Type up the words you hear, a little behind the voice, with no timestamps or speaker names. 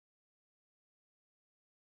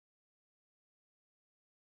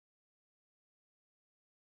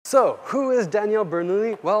So, who is Daniel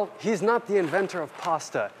Bernoulli? Well, he's not the inventor of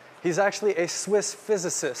pasta. He's actually a Swiss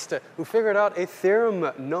physicist who figured out a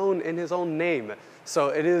theorem known in his own name. So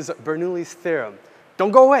it is Bernoulli's theorem.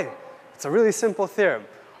 Don't go away. It's a really simple theorem.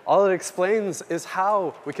 All it explains is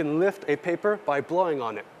how we can lift a paper by blowing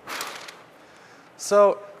on it.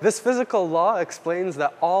 So this physical law explains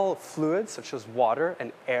that all fluids, such as water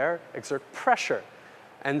and air, exert pressure,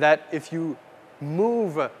 and that if you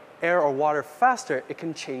move air or water faster, it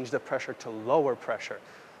can change the pressure to lower pressure.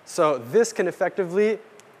 So this can effectively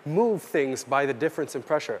move things by the difference in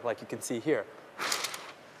pressure, like you can see here.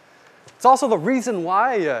 It's also the reason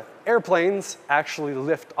why airplanes actually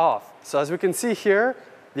lift off. So as we can see here,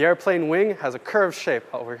 the airplane wing has a curved shape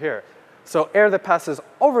over here. So air that passes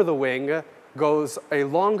over the wing goes a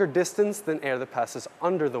longer distance than air that passes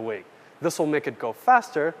under the wing. This will make it go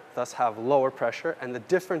faster, thus have lower pressure, and the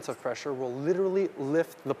difference of pressure will literally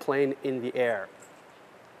lift the plane in the air.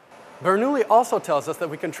 Bernoulli also tells us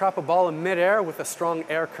that we can trap a ball in midair with a strong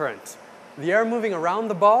air current. The air moving around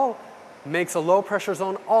the ball makes a low pressure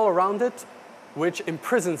zone all around it, which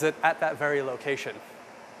imprisons it at that very location.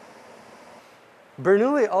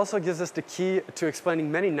 Bernoulli also gives us the key to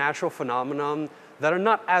explaining many natural phenomena that are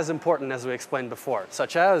not as important as we explained before,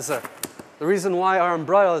 such as the reason why our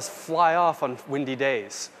umbrellas fly off on windy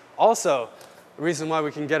days. Also, the reason why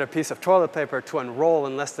we can get a piece of toilet paper to unroll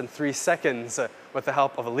in less than 3 seconds with the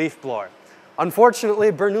help of a leaf blower.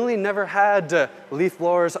 Unfortunately, Bernoulli never had leaf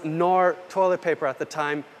blowers nor toilet paper at the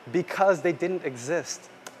time because they didn't exist.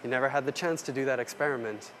 He never had the chance to do that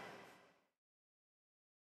experiment.